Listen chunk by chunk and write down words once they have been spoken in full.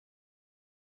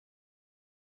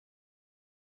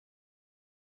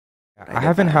I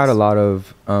haven't had a lot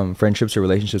of friendships or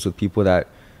relationships with people that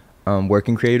work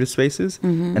in creative spaces.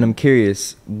 And I'm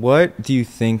curious, what do you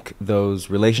think those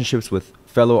relationships with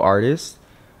fellow artists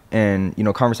and, you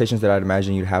know, conversations that I'd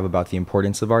imagine you'd have about the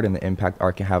importance of art and the impact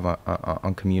art can have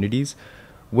on communities,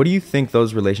 what do you think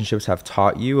those relationships have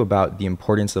taught you about the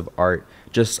importance of art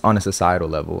just on a societal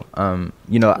level?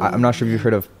 You know, I'm not sure if you've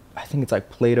heard of, I think it's like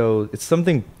Plato. It's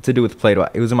something to do with Plato.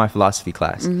 It was in my philosophy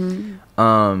class.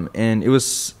 And it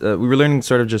was, we were learning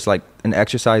sort of just like an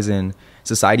exercise in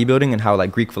society building and how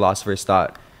like Greek philosophers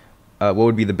thought what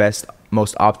would be the best,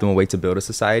 most optimal way to build a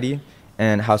society,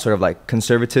 and how sort of like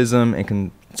conservatism and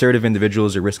conservative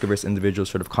individuals or risk-averse individuals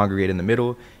sort of congregate in the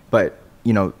middle. But,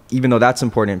 you know, even though that's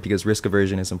important because risk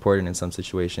aversion is important in some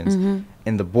situations,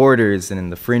 in the borders and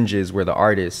in the fringes were the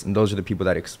artists, and those are the people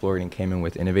that explored and came in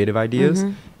with innovative ideas.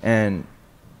 And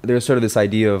there's sort of this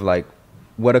idea of like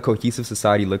what a cohesive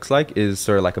society looks like is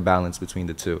sort of like a balance between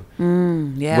the two.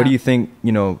 What do you think,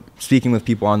 you know, speaking with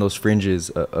people on those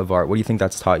fringes of art, what do you think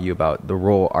that's taught you about the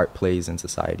role art plays in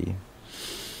society?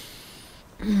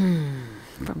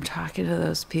 From talking to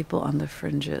those people on the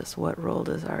fringes, what role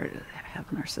does art have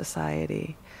in our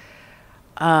society?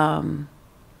 I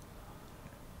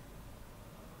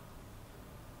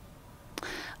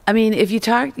mean, if you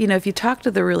talk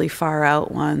to the really far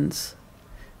out ones,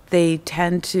 they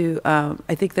tend to,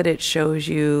 I think that it shows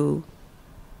you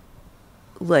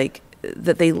like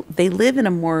that they live in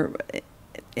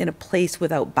a place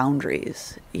without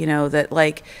boundaries, you know, that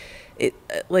like, I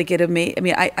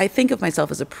mean, I think of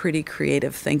myself as a pretty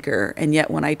creative thinker, and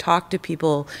yet when I talk to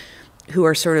people who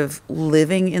are sort of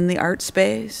living in the art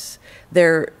space,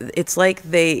 it's like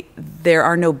there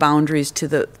are no boundaries to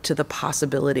the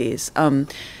possibilities. I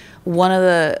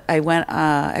went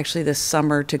actually this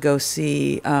summer to go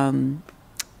see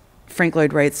Frank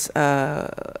Lloyd Wright's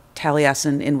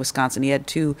Taliesin in Wisconsin. He had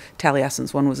two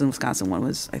Taliesins. One was in Wisconsin, one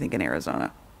was, I think, in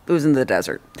Arizona. It was in the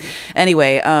desert.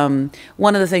 Anyway,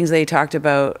 one of the things they talked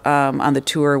about on the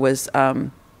tour was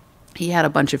he had a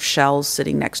bunch of shells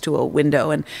sitting next to a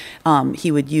window, and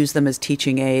he would use them as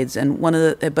teaching aids. And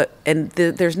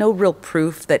there's no real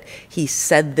proof that he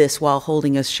said this while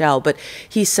holding a shell, but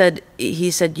he said,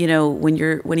 you know,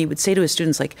 when he would say to his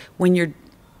students, like, when you're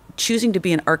choosing to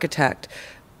be an architect,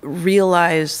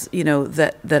 realize, you know,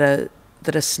 that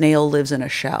a snail lives in a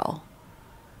shell.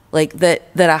 Like that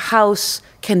a house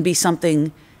can be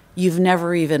something you've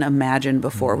never even imagined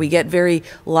before. We get very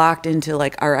locked into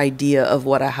like our idea of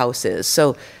what a house is.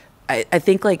 So I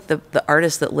think like the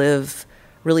artists that live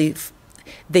really,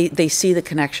 they see the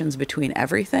connections between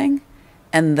everything,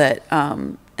 and that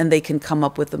and they can come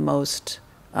up with the most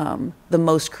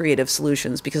creative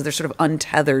solutions because they're sort of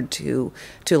untethered to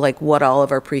like what all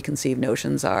of our preconceived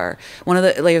notions are.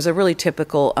 There's a really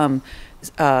typical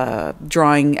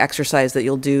drawing exercise that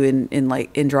you'll do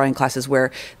in drawing classes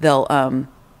where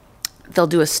they'll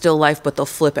do a still life, but they'll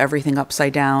flip everything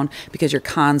upside down because your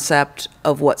concept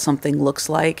of what something looks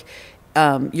like,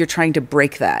 you're trying to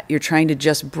break that. You're trying to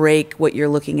just break what you're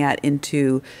looking at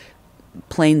into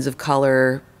planes of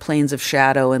color, planes of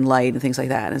shadow and light and things like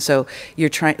that. And so you're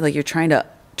trying to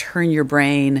turn your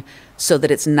brain so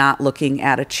that it's not looking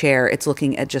at a chair, it's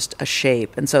looking at just a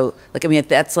shape. And so, like, I mean,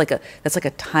 that's like a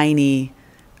tiny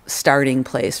starting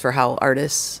place for how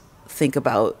artists think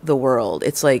about the world.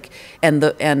 It's like, and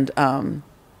the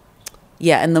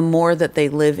more that they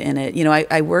live in it, you know,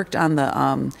 I worked on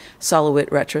the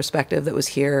Solowit retrospective that was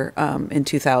here in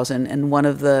 2000, and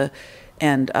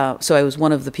so I was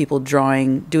one of the people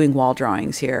doing wall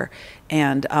drawings here,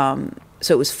 and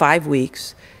so it was 5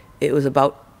 weeks. It was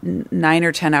about 9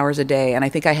 or 10 hours a day, and I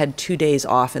think I had 2 days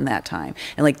off in that time.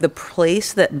 And like the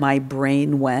place that my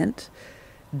brain went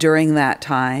during that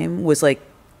time was like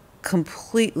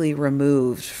completely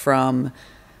removed from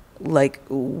like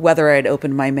whether I'd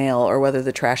opened my mail or whether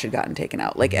the trash had gotten taken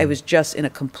out. Like I was just in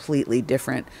a completely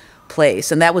different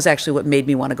place, and that was actually what made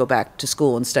me want to go back to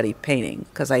school and study painting,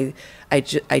 because I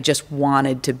just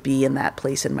wanted to be in that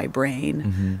place in my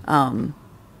brain.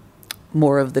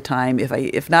 More of the time,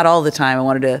 if not all the time, I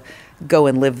wanted to go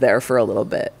and live there for a little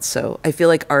bit. So I feel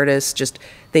like artists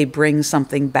they bring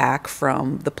something back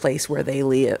from the place where they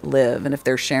live, and if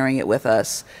they're sharing it with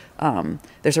us,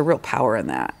 there's a real power in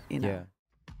that, you know. Yeah.